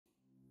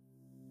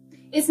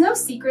It's no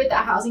secret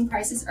that housing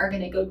prices are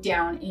going to go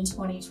down in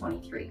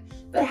 2023,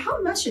 but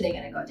how much are they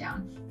going to go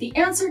down? The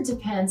answer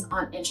depends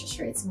on interest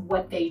rates and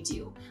what they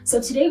do. So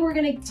today we're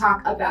going to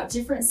talk about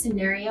different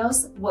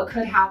scenarios, what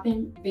could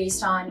happen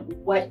based on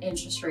what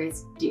interest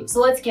rates do. So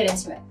let's get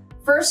into it.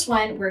 First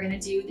one, we're going to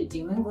do the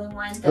doom and gloom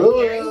one, the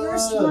very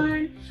worst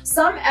one.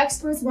 Some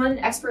experts, one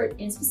expert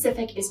in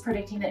specific is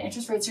predicting that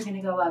interest rates are going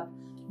to go up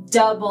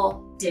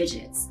double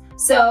digits.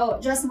 So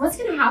Justin, what's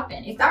going to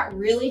happen? If that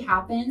really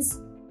happens,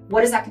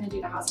 what is that going to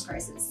do to housing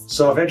prices?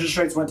 So if interest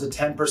rates went to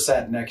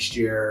 10% next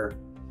year,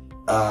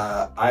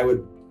 I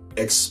would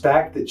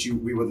expect that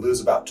we would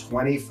lose about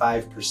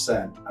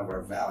 25% of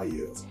our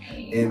value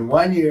in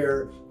 1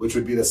 year, which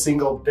would be the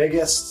single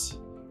biggest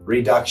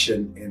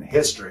reduction in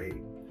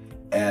history.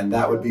 And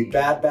that would be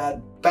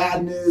bad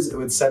news. It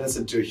would send us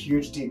into a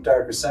huge, deep,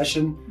 dark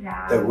recession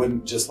that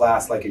wouldn't just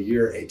last like a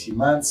year, 18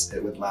 months.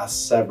 It would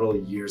last several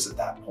years at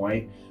that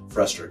point for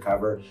us to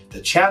recover.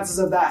 The chances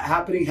of that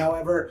happening,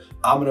 however,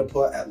 I'm gonna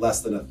put at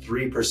less than a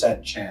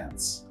 3%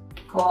 chance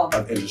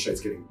of interest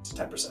rates getting to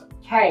 10%.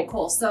 Okay,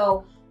 cool.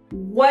 So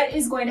what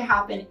is going to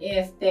happen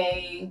if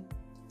they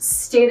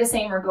stay the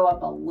same or go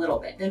up a little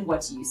bit? Then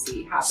what do you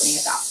see happening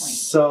at that point?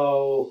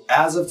 So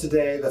as of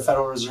today, the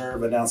Federal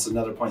Reserve announced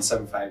another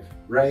 0.75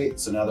 rate.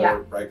 So now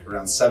they're right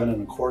around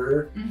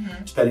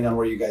 7.25, depending on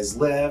where you guys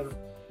live.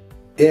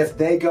 If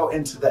they go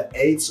into the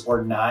 8s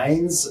or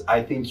 9s,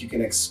 I think you can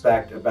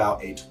expect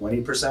about a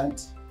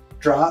 20%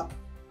 drop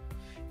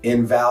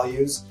in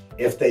values.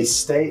 If they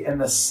stay in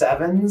the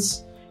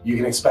 7s, you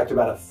can expect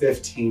about a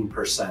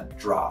 15%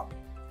 drop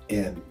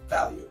in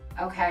value.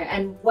 Okay,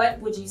 and what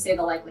would you say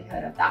the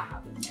likelihood of that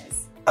happening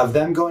is? Of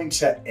them going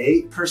to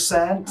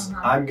 8%,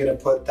 I'm gonna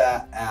put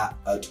that at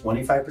a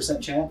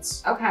 25%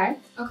 chance. Okay.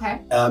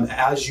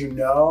 As you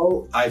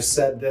know, I've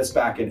said this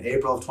back in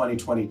April of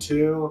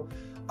 2022,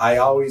 I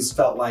always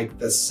felt like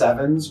the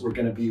 7s were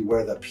gonna be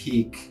where the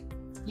peak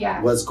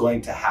was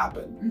going to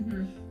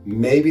happen.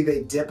 Maybe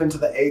they dip into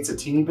the 8s a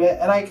teeny bit,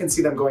 and I can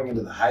see them going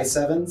into the high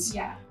 7s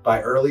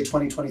by early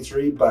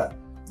 2023, but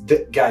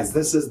guys,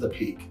 this is the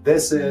peak.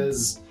 This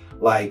is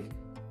like,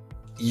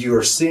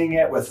 you're seeing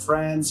it with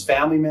friends,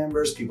 family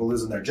members, people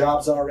losing their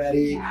jobs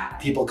already,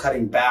 people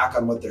cutting back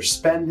on what they're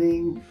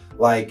spending.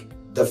 Like,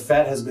 the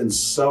Fed has been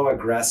so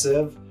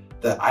aggressive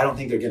that I don't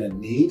think they're gonna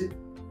need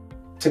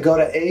to go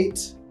to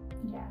 8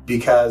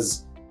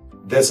 because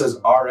this is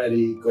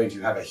already going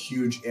to have a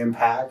huge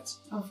impact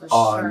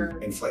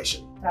on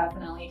inflation.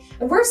 Definitely.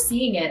 And we're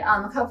seeing it.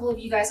 A couple of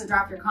you guys have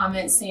dropped your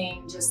comments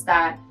saying just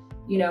that,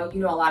 you know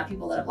a lot of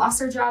people that have lost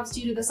their jobs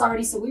due to this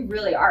already. So we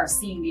really are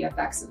seeing the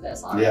effects of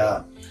this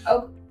already.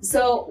 Oh,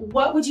 so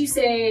what would you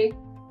say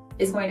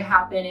is going to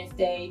happen if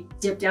they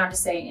dip down to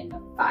say in the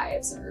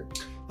 5s or?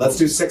 Let's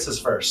do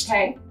 6s first.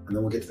 Okay. And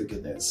then we'll get to the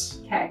good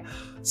news. Okay.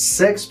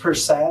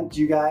 6%,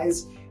 you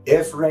guys,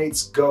 if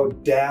rates go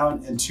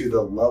down into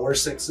the lower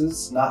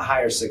 6s, not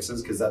higher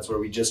 6s, because that's where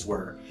we just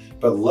were,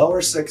 but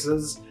lower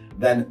 6s,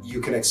 then you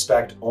can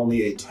expect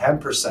only a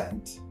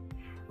 10%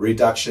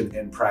 reduction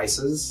in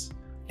prices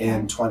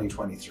in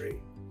 2023.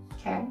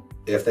 Okay.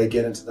 If they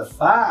get into the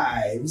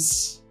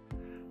 5s,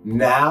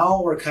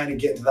 now we're kind of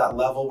getting to that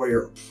level where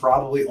you're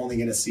probably only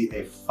going to see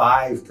a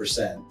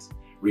 5%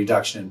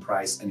 reduction in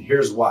price. And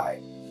here's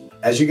why.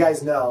 As you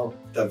guys know,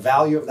 the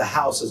value of the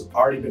house has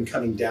already been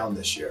coming down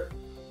this year.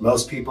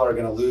 Most people are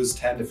going to lose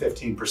 10 to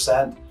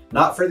 15%,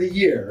 not for the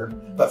year,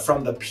 but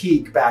from the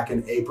peak back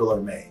in April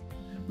or May.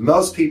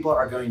 Most people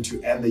are going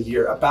to end the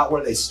year about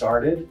where they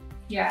started.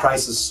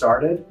 Prices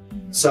started.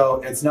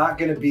 So it's not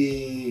going to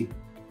be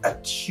a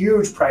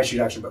huge price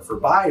reduction, but for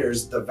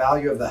buyers, the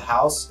value of the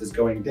house is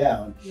going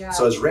down.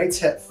 So as rates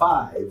hit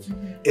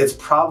 5, it's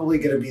probably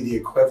going to be the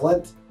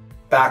equivalent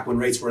back when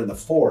rates were in the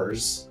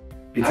 4s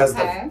because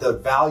the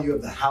value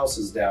of the house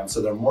is down.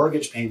 So their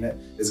mortgage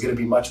payment is going to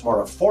be much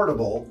more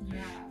affordable,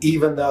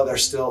 even though they're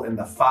still in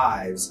the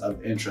 5s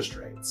of interest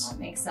rates. That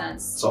makes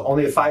sense. So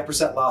only a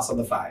 5% loss on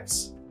the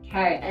 5s.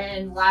 Okay,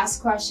 and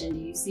last question, do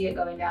you see it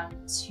going down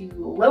to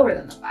lower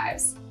than the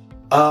 5s?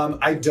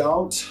 I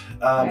don't,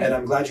 and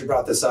I'm glad you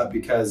brought this up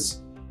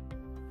because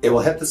it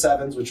will hit the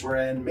 7s, which we're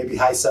in, maybe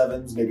high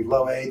 7s, maybe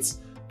low 8s,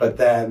 but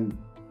then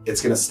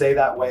it's gonna stay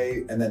that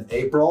way. And then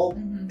April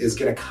is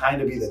gonna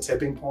kind of be the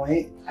tipping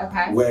point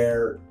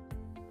where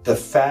the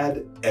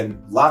Fed, and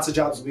lots of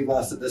jobs will be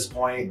lost at this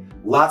point,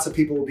 lots of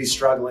people will be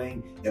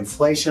struggling,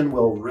 inflation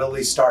will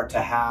really start to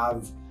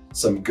have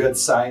some good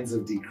signs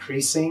of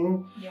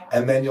decreasing,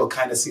 and then you'll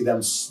kind of see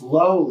them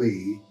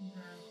slowly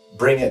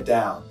bring it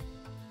down.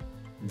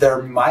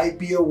 There might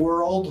be a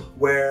world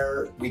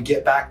where we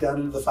get back down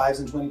into the 5s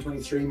in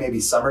 2023, maybe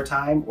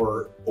summertime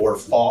or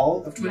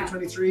fall of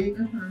 2023.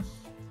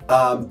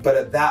 But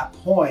at that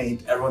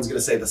point, everyone's gonna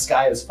say the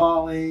sky is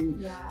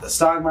falling, the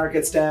stock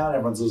market's down,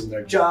 everyone's losing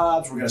their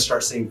jobs, we're gonna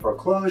start seeing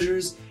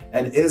foreclosures.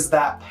 And is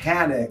that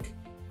panic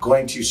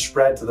going to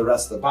spread to the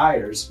rest of the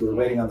buyers who are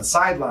waiting on the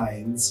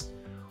sidelines?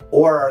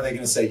 Or are they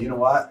gonna say, you know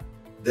what,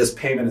 this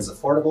payment is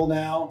affordable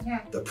now,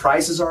 the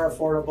prices are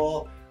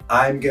affordable,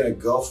 I'm gonna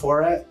go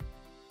for it.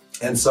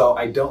 And so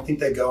I don't think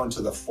they go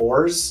into the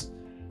 4s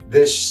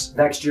this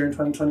next year in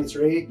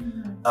 2023.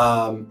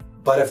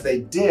 But if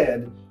they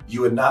did,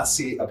 you would not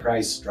see a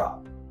price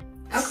drop.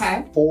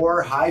 Okay.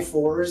 High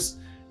 4s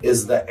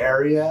is the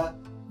area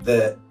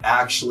that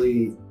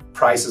actually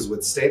prices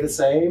would stay the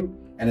same.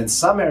 And in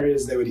some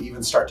areas, they would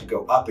even start to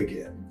go up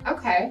again.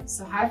 Okay,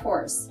 so high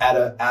 4s.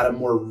 At a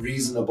more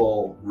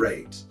reasonable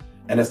rate.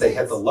 And if they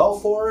hit the low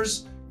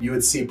 4s, you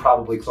would see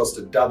probably close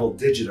to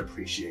double-digit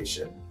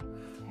appreciation.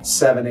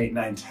 7, 8,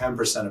 9,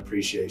 10%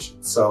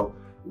 appreciation. So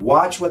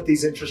watch what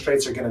these interest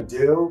rates are gonna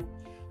do,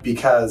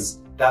 because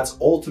that's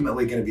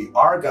ultimately gonna be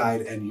our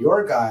guide and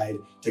your guide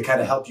to kind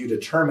of help you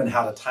determine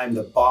how to time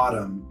the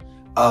bottom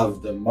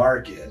of the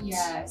market.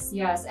 Yes.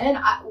 And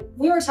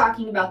we were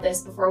talking about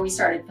this before we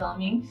started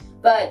filming,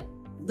 but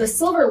the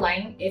silver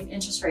lining, if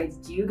interest rates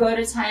do go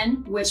to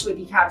 10, which would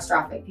be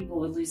catastrophic,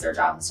 people would lose their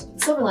jobs. The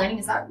silver lining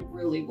is that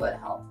really would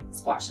help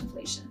squash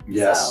inflation.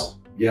 Yes. So,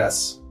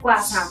 yes.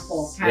 Glass half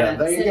full kind of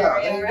there you scenario,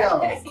 go. There you right?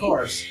 go. Of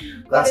course.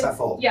 Glass half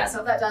full. Yeah,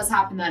 so if that does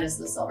happen, that is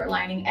the silver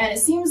lining. And it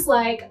seems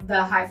like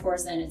the high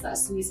 4s then is that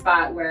sweet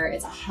spot where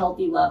it's a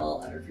healthy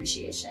level of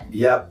appreciation.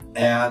 Yep.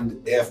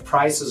 And if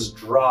prices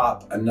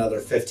drop another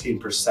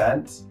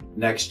 15%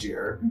 next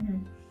year,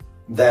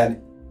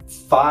 then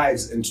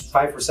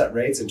 5%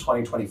 rates in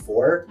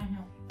 2024,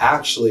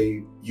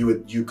 actually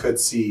you could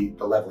see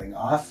the leveling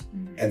off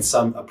and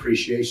some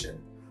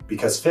appreciation,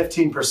 because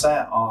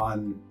 15%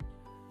 on,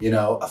 a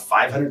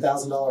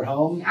 $500,000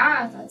 home,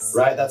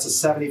 that's a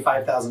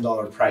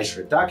 $75,000 price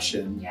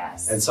reduction.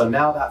 Yes. And so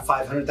now that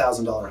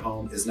 $500,000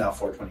 home is now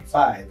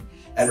 $425,000.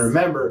 And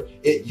remember,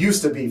 it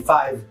used to be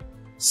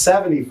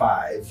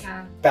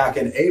 $575,000 back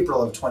in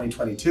April of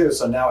 2022.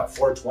 So now at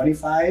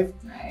 $425,000,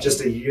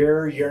 just a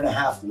year and a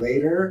half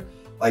later,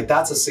 like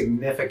that's a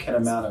significant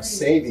amount of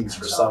savings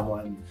for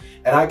someone.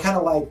 And I kind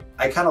of like,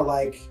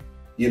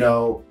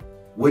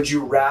 would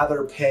you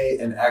rather pay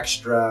an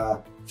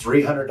extra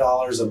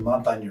 $300 a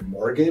month on your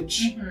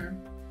mortgage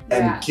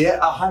and get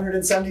a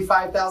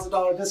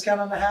 $175,000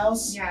 discount on the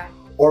house? Yeah.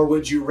 Or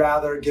would you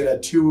rather get a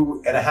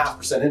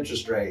 2.5%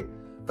 interest rate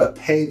but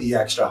pay the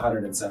extra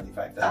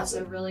 $175,000? That's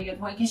a really good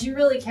point, because you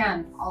really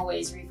can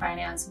always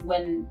refinance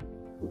when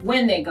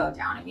they go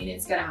down. I mean,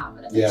 it's going to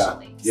happen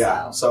eventually.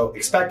 Yeah. So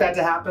expect that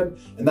to happen,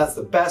 and that's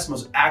the best,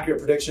 most accurate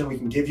prediction we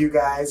can give you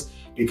guys,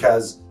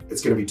 because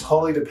it's going to be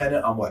totally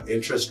dependent on what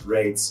interest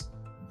rates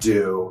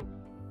do.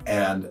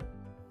 And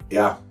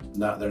they're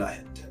not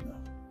hitting 10 though.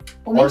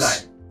 Or 9.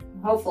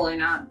 Hopefully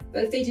not.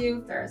 But if they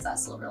do, there is that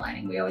silver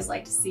lining. We always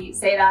like to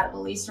say that at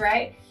least,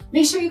 right?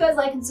 Make sure you guys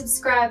like and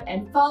subscribe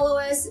and follow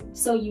us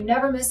so you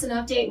never miss an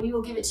update. We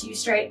will give it to you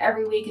straight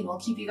every week, and we'll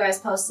keep you guys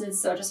posted.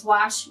 So just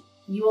watch.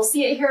 You will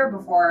see it here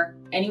before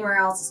anywhere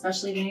else,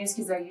 especially the news,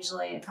 because they're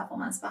usually a couple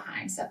months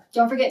behind. So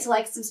don't forget to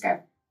like and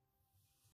subscribe.